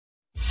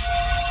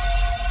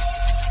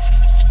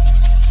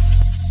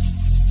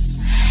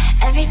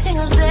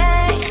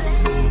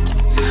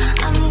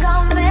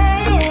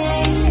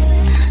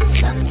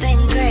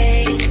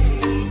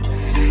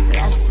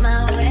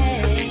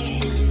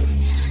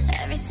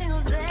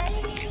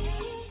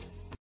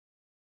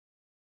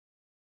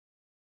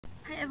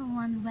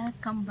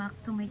Welcome back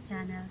to my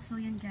channel. So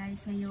yun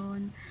guys,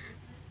 ngayon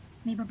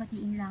may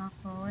babatiin lang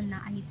ako na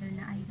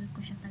idol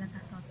ko siya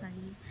talaga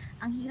totally.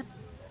 Ang hirap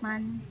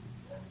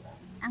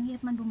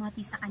man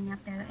bumati sa kanya,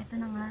 pero ito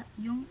na nga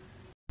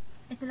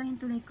ito lang yung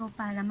tulay ko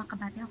para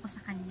makabati ako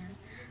sa kanya.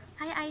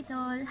 Hi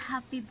idol!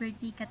 Happy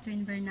birthday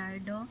Kathryn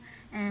Bernardo,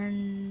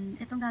 and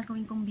itong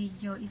gagawin kong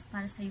video is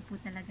para sa iyo po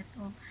talaga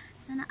to.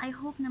 Sana I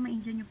hope na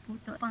ma-enjoy niyo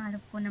po to. Pangarap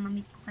ko na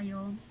ma-meet ko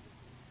kayo.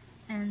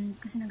 And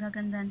kasi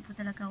nagagandaan po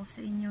talaga ako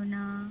sa inyo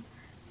na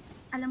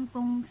alam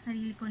kong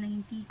sarili ko na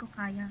hindi ko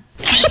kaya.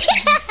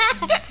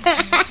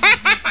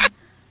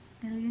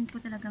 Pero yun po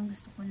talagang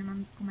gusto ko na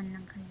ma-meet ko man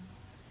lang kayo.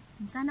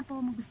 And sana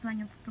po magustuhan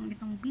niyo po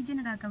itong video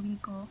na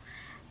gagawin ko.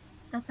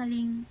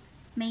 Totaling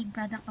may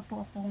product pa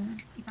po akong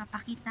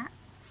ipapakita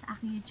sa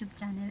aking YouTube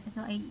channel.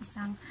 Ito ay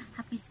isang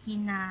happy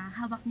skin na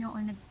hawak nyo or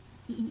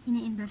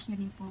ini-endorse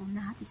nyo rin po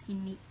na happy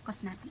skin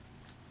cosmetic.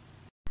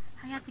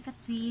 Hi Ate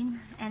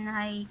Kathryn and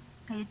hi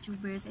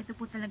ka-YouTubers. Ito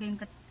po talaga yung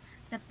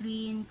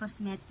Kathryn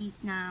cosmetic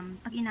na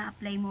pag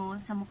ina-apply mo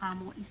sa mukha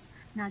mo is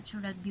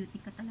natural beauty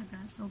ka talaga.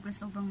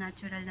 Sobrang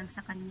natural lang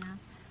sa kanya.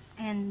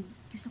 And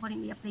gusto ko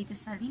rin i-apply ito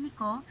sa sarili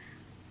ko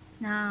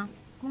na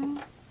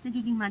kung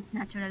nagiging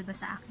natural ba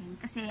sa akin.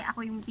 Kasi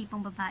ako yung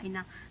tipong babae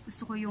na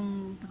gusto ko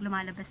yung pag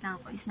lumalabas lang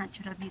ako is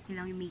natural beauty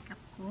lang yung makeup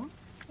ko.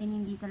 And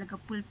hindi talaga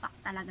full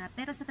pack talaga.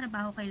 Pero sa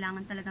trabaho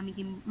kailangan talaga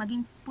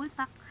maging full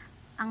pack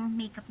ang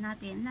makeup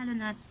natin. Lalo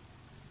na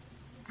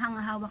ang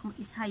hawak mo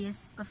is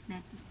highest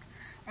cosmetic.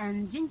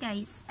 And yun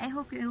guys, I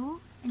hope you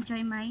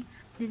enjoy my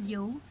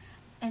video.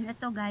 And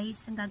ito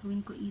guys, ang gagawin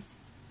ko is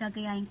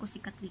gagayahin ko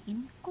si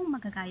Kathryn kung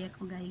magagaya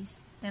ko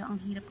guys. Pero ang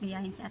hirap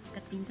gayahin si Ate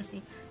Kathryn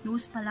kasi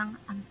nose pa lang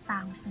ang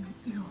tangos na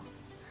ng ilong.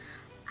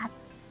 At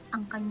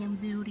ang kanyang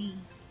beauty.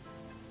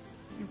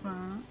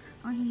 Diba?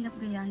 Ang hirap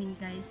gayahin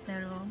guys,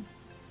 pero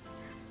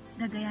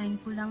gagayahin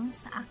ko lang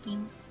sa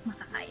aking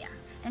makakaya.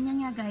 And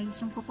yan nga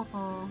guys, yung kuko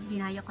ko,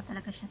 ginaya ko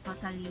talaga siya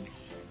totally.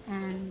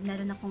 And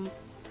meron akong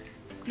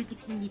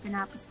cutics din dito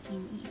na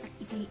skin.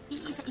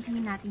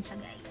 Iisa-isahin natin siya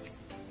guys.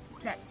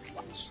 Let's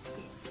watch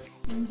this.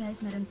 Yan guys,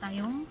 meron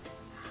tayong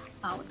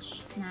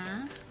pouch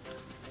na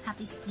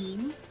happy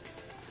skin.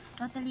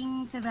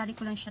 Totaling February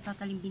ko lang siya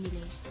totaling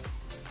binili.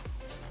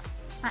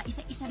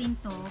 Isa-isa rin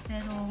to,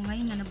 pero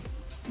ngayon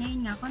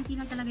nga, konti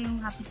lang talaga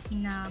yung happy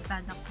skin na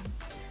product ko.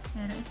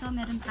 Pero ito,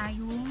 meron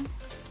tayong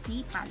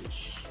nail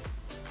polish.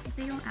 Ito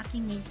yung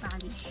aking nail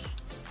polish.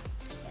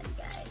 Yan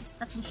guys,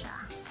 tatlo siya.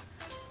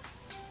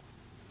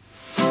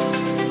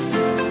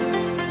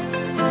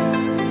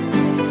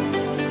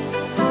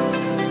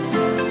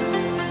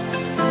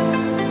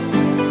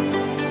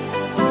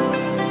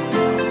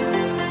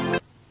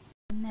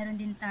 Meron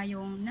din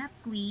tayong nap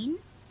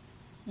queen.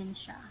 Yan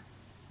siya.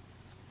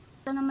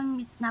 Ito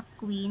naman nap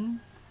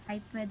queen ay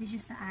pwede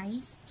siya sa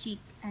eyes,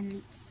 cheek, and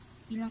lips.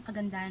 Ilang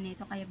kagandahan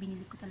nito kaya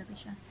binili ko talaga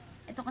siya.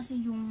 Ito kasi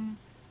yung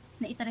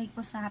na-itry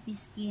ko sa happy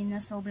skin na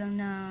sobrang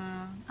na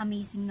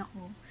amazing na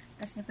ko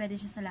kasi pwede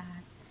siya sa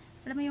lahat.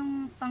 Alam mo yung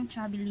pang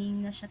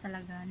traveling na siya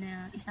talaga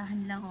na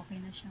isahan lang okay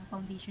na siya,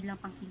 foundation lang,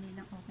 pang kilay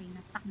lang okay na,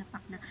 pak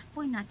na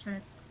full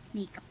natural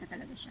makeup na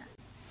talaga siya.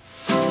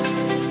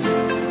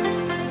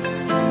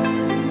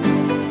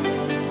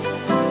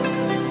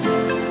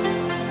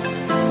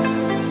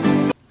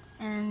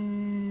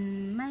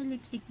 And my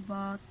lipstick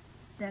bought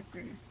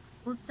better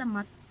ultra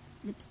matte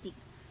lipstick.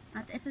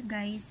 At ito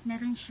guys,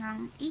 meron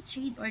siyang 8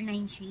 shade or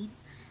 9 shade.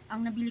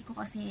 Ang nabili ko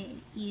kasi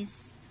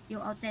is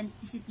yung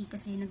authenticity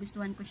kasi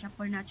nagustuhan ko siya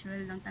for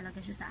natural lang talaga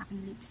siya sa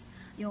aking lips.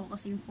 Yung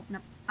kasi yung na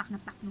pak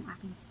yung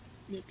aking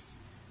lips.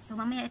 So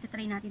mamaya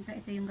ito-try natin to.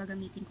 Ito yung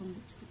gagamitin kong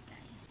lipstick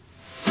guys.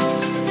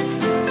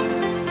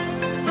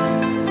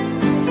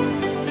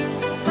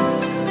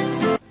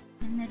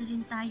 And meron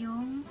din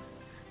tayong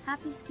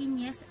Happy Skin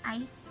Yes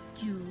I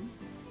Do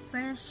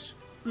Fresh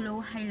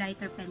Glow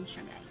Highlighter Pen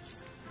siya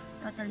guys.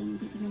 Totally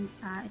hindi tingin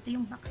pa. Ito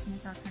yung box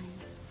niya totally.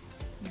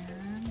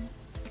 Yan.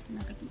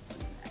 Nakikita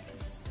niyo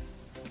guys.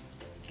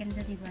 Ganda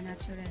diba?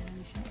 Natural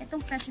lang siya.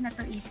 Itong presyo na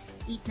to is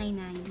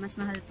 $8.99.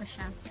 Mas mahal pa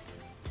siya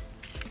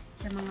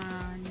sa mga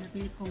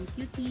nabili kong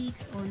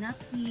cutics o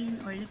napkin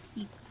or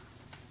lipstick.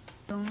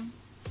 Itong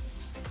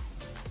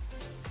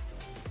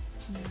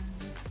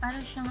para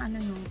siyang ano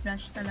no,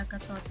 brush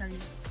talaga totally.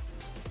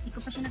 Hindi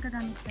ko pa siya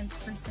nagagamit guys.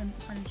 First time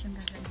ko pa lang siyang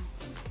gagamit.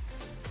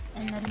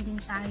 And meron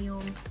din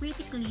tayong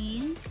Pretty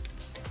Clean.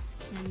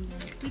 Yan.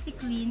 Pretty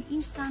Clean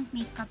Instant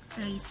Makeup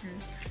Eraser.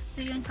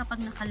 Ito yun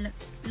kapag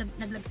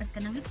naglagpas ka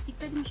ng lipstick,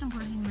 pwede mo siyang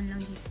burahin man lang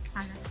dito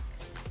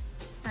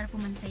para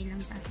pumantay lang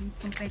sa atin.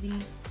 Kung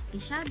pwedeng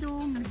eyeshadow,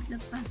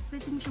 naglagpas,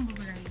 pwede mo siyang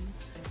buburahin.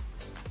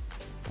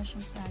 Wala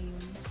siyang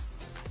crayons.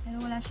 Pero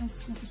wala siyang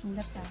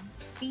nasusulat ha.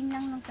 Plain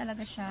lang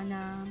talaga siya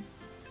na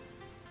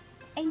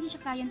hindi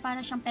siya crayon,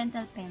 para siyang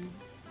pentel pen.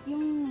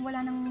 Yung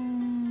wala nang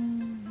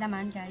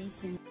laman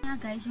guys, yun.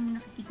 Nga guys, yung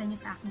nakikita nyo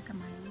sa aking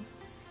kamay.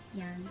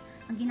 Yan.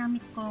 Ang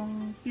ginamit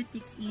kong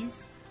cutics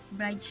is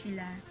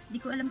bridechilla. Di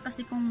ko alam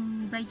kasi kung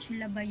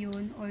bridechilla ba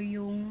yun or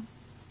yung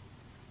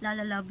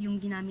lala yung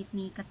ginamit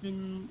ni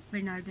Kathryn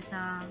Bernardo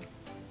sa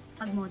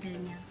pag-model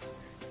niya.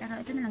 Pero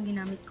ito na lang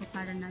ginamit ko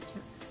para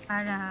natural,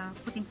 para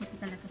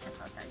puting-puti talaga siya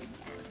totally.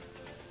 Yan.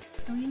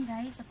 So yun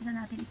guys, tapos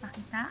na natin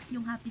ipakita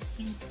yung Happy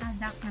Skin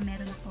product na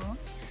meron ako.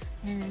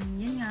 And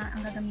yun nga,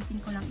 ang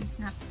gagamitin ko lang is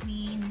na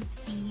cream,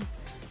 lipstick,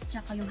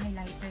 tsaka yung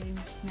highlighter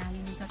na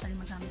yun yung totally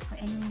magamit ko.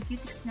 And yung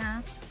cutex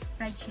na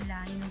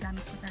bridechilla, yun yung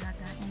gamit ko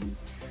talaga. And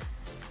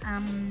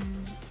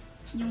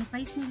yung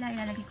price nila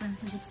ilalagay ko lang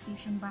sa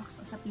description box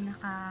o sa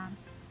pinaka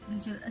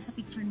video, sa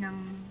picture ng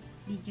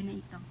video na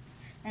ito.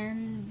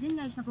 And yun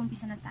guys,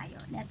 mag-umpisa na tayo.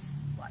 Let's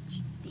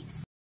watch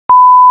this.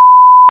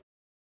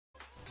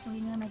 So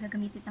yun nga, may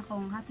gagamitin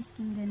akong Happy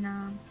Skin din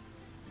na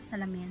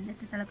salamin.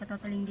 Ito talaga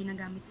totally hindi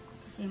nagamit ko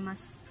kasi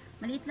mas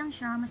maliit lang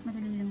siya, mas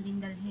madali lang din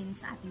dalhin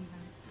sa ating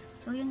bag.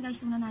 So yun guys,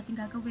 una natin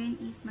gagawin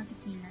is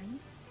magkikilay.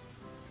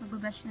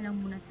 Magbabrush na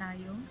lang muna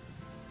tayo.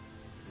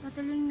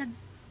 Totally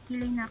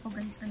nagkilay na ako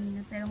guys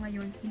kanina, pero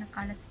ngayon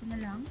pinakalat ko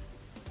na lang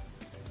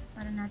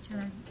para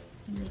natural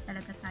kilay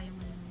talaga tayo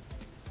ngayon.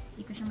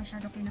 Hindi ko siya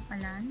masyado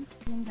pinapalan.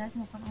 Yan guys,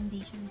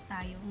 magpa-foundation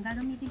tayo. Ang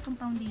gagamitin kong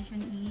foundation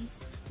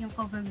is yung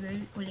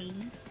CoverGirl Olay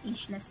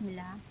ageless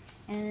nila.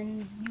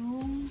 And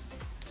yung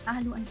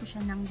hahaluan ko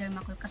siya ng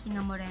Dermacol kasi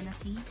nga morena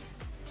si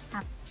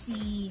Happy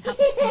Skin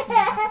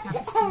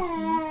Happy Skin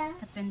si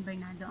Kathryn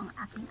Bernardo, ang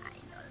aking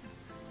idol.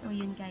 So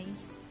yun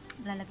guys,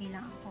 lalagay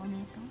lang ako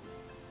nito.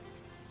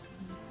 So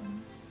dito.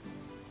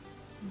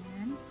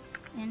 Yan.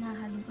 And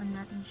hahaluan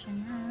natin siya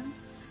ng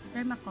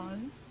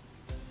Dermacol.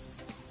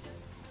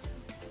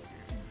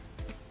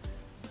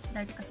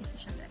 Dark kasi ito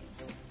siya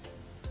guys.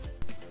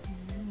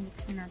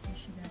 Mix na natin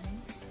siya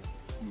guys.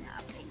 And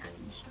apply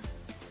natin siya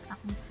sa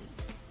aking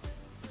face.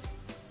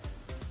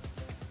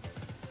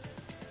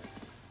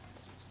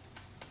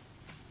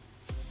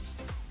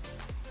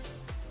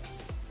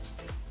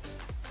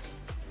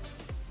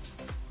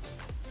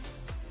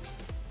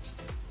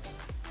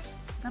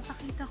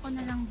 Papakita ko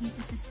na lang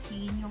dito sa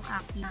screen yung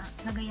aking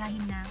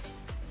gagayahin na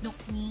look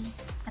ni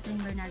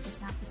Kathryn Bernardo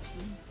sa Happy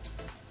Skin.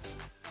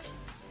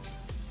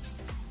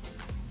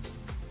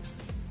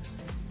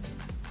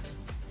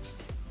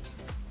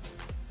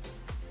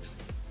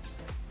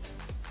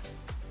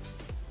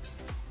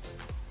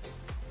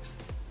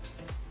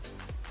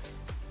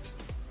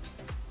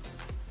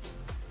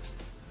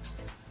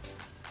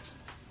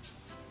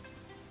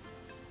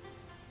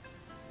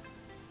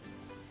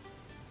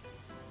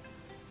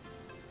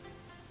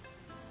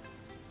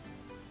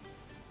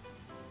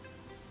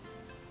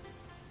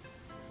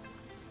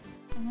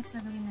 Ang next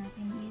gagawin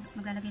natin is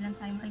maglalagay lang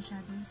tayong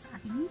eyeshadow sa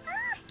ating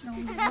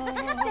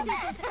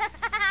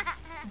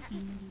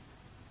okay,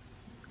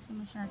 kasi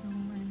masyadong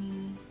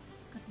may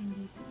Kathryn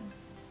dito.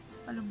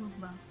 Palubog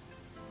ba?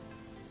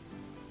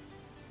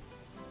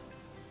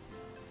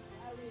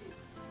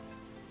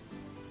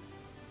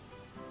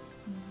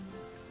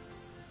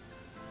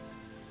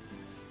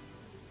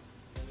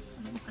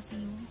 Palubog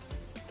kasi yung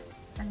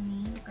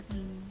ni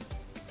Kathryn.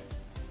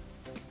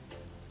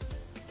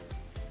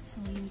 So,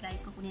 yun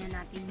guys, kukunin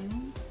na natin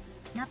yung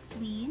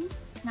napkin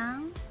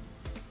ng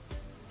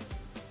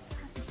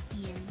Happy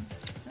Skin.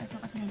 So, ito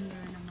kasi may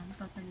mirror naman,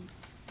 totally.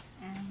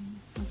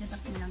 And, magtatap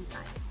na lang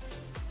tayo.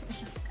 Ito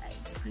siya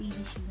guys,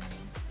 pretty siya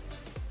guys.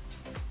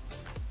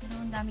 Pero,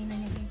 ang dami na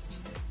niya guys.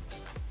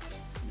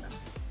 Diba?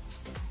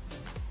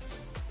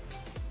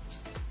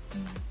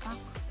 Pak.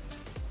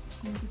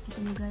 Kung nakikita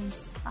nyo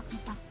guys, pak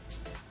na pak.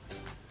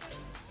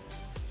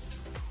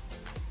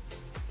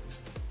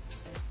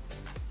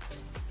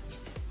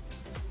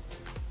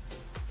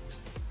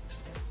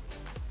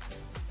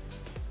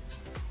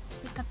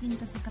 Kathryn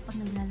kasi kapag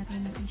naglalagay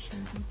ng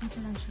eyeshadow,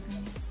 dito lang siya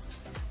guys.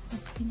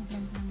 Tapos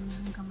pinablend lang niya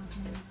hanggang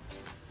mablend.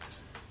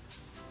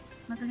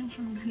 Magaling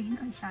siya maglagay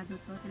ng eyeshadow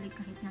to, talagang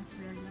kahit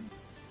natural lang.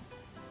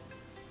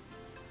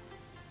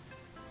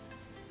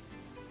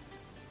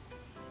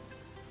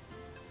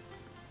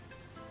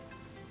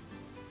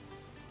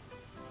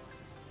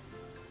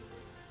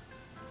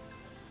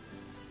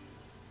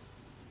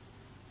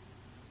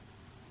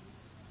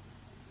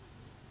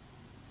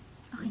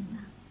 Okay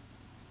na.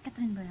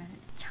 Kathryn Bernardo.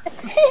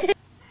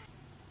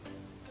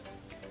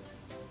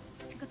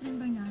 Si Kathryn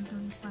Bernardo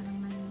is parang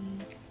may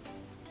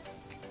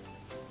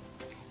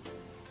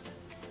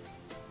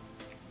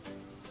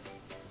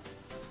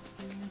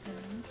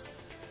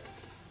guys,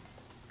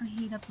 ang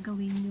hirap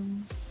gawin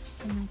yung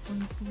kanyang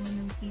contour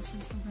ng face.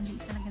 Sobrang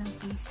liit talaga ng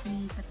face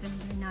ni Kathryn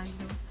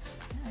Bernardo.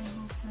 I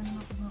hope sana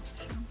makuha ko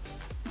siya.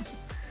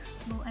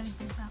 So I'll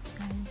be back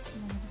guys.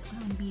 Nalabas ko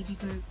ang baby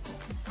girl ko.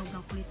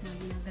 Sobrang kulit na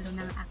ginagalaw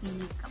ng aking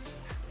makeup.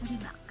 I'll be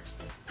back.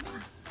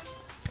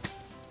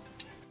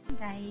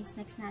 Guys,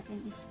 next natin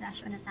is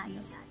blush on na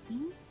tayo sa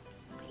ating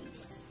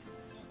face.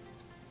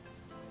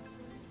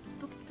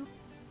 Tup tup.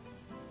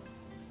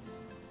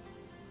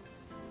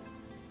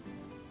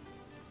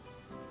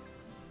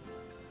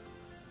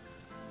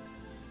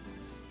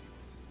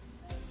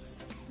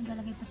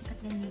 Naglalagay pa si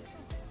Kathryn dito.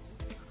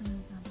 Sa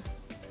kanyang tama.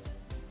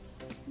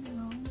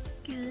 Wow,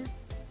 cute.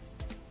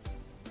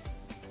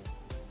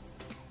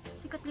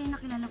 Si Kathryn,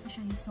 nakilala ko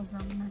siya,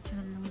 sobrang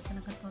natural lang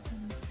talaga to.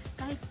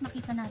 Kahit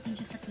nakita natin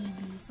siya sa TV,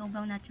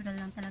 sobrang natural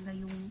lang talaga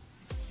yung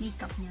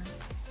makeup niya.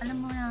 Alam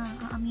mo na,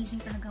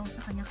 amazing talaga ako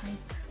sa kanya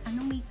kahit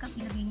anong makeup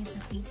ilagay niya sa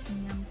face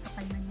niya,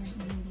 kapal man yan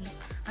o hindi.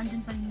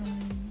 Andun pa rin yung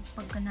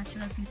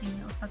pagka-natural beauty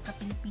niya o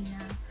pagka-Pilipina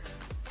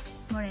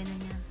morena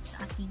niya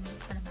sa aking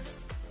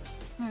palabas.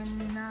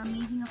 And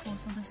amazing ako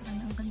sobra sa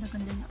kanya. Ang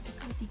ganda-ganda niya kasi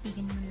kahit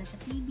titigan naman lang sa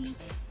TV,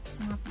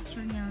 sa mga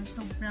picture niya,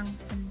 sobrang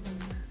ganda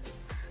niya.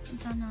 And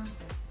sana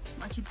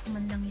ma-achieve ko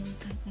man lang yun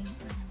kahit ngayon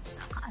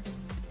sa kaaraw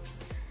niya.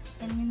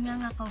 And yun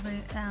nga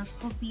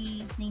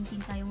COVID-19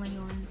 tayo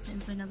ngayon.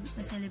 Siyempre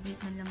nag-celebrate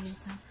man lang yun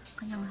sa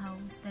kanyang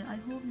house. Pero I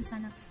hope na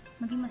sana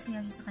maging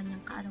masaya siya sa kanyang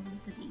kaarawan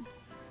today.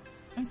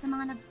 And sa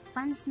mga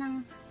nag-fans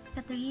ng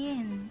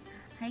Kathryn,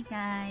 hi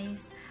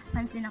guys!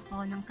 Fans din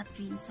ako ng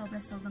Kathryn.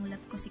 Sobrang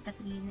love ko si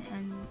Kathryn.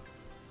 And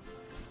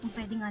kung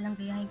pwede nga lang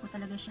gayahin ko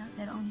talaga siya.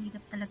 Pero ang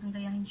hirap talagang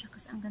gayahin siya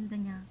kasi ang ganda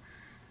niya.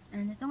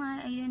 And ito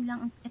nga,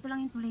 ito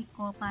lang yung tuloy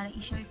ko para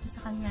i-share to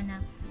sa kanya na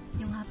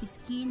yung Happy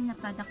Skin na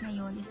product na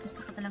yun is gusto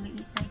ko talaga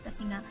i-try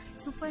kasi nga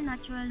super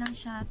natural lang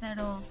siya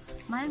pero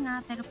mahal nga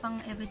pero pang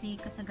everyday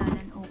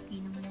katagalan okay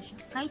naman siya.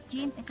 Kahit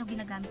gym, ito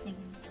ginagamit niya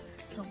guys.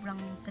 Sobrang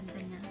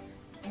ganda niya.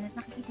 And at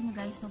nakikita niyo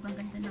guys, sobrang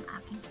ganda ng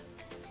aking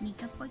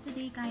makeup for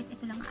today kahit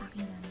ito lang ang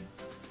aking gamit.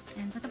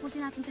 And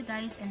tatapusin natin to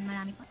guys and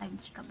marami pa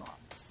tayong chika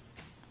box.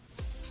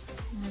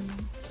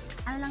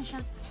 Ano lang siya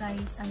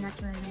guys,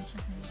 natural lang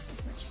siya guys.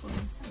 Swatch ko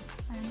guys.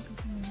 Para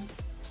makita nyo.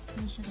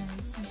 Ano siya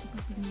guys, ang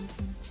super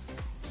pigmented.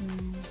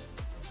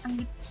 Ang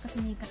lips kasi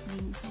ni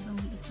Kathryn is sobrang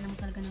liit lang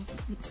talaga ng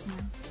lips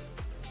niya.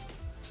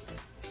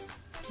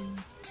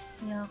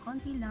 Kaya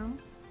konti lang.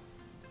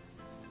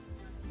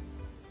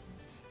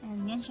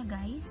 And yan siya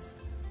guys.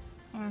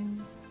 And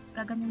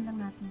gaganon lang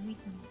natin.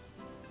 Wait lang.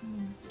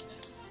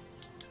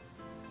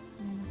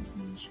 Lalabas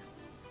na yun siya.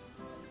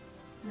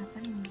 Wala pa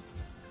rin yun.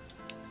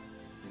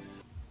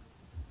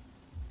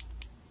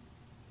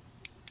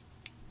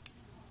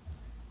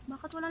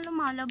 Bakit walang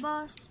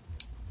lumalabas?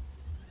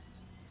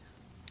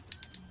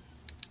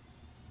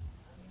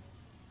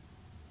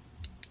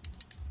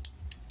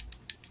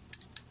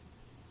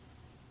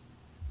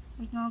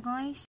 Wait nga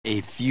guys.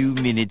 A few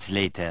minutes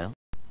later.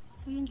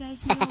 So yun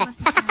guys, nilabas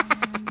na siya.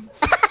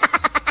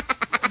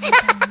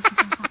 Ayan ko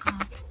sa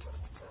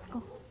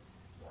ko.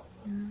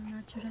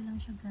 Natural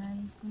lang siya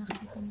guys. Kung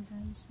nakikita niyo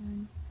guys.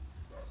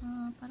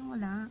 Parang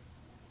wala.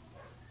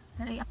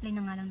 Pero i-apply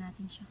na nga lang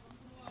natin siya.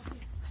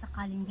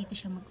 Sakaling dito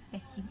siya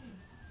mag-effective.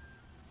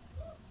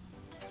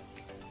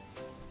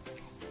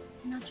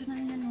 Natural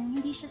na no.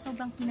 Hindi siya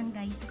sobrang kinang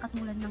guys.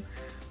 Katulad ng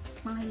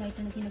mga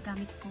highlighter na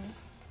ginagamit ko.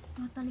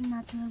 Totally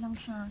natural lang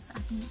siya sa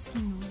ating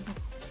skin no.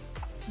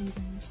 Yun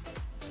guys.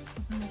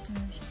 Sobrang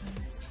natural siya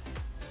guys.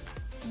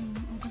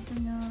 Ang ganda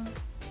niya.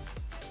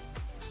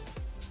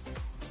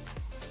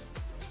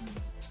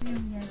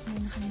 Yun guys. May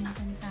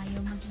nakalimutan tayo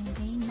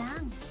maglagay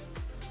ng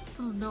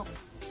tuldok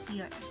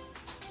here.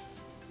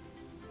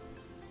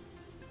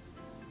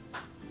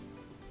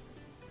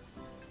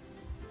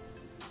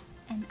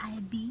 And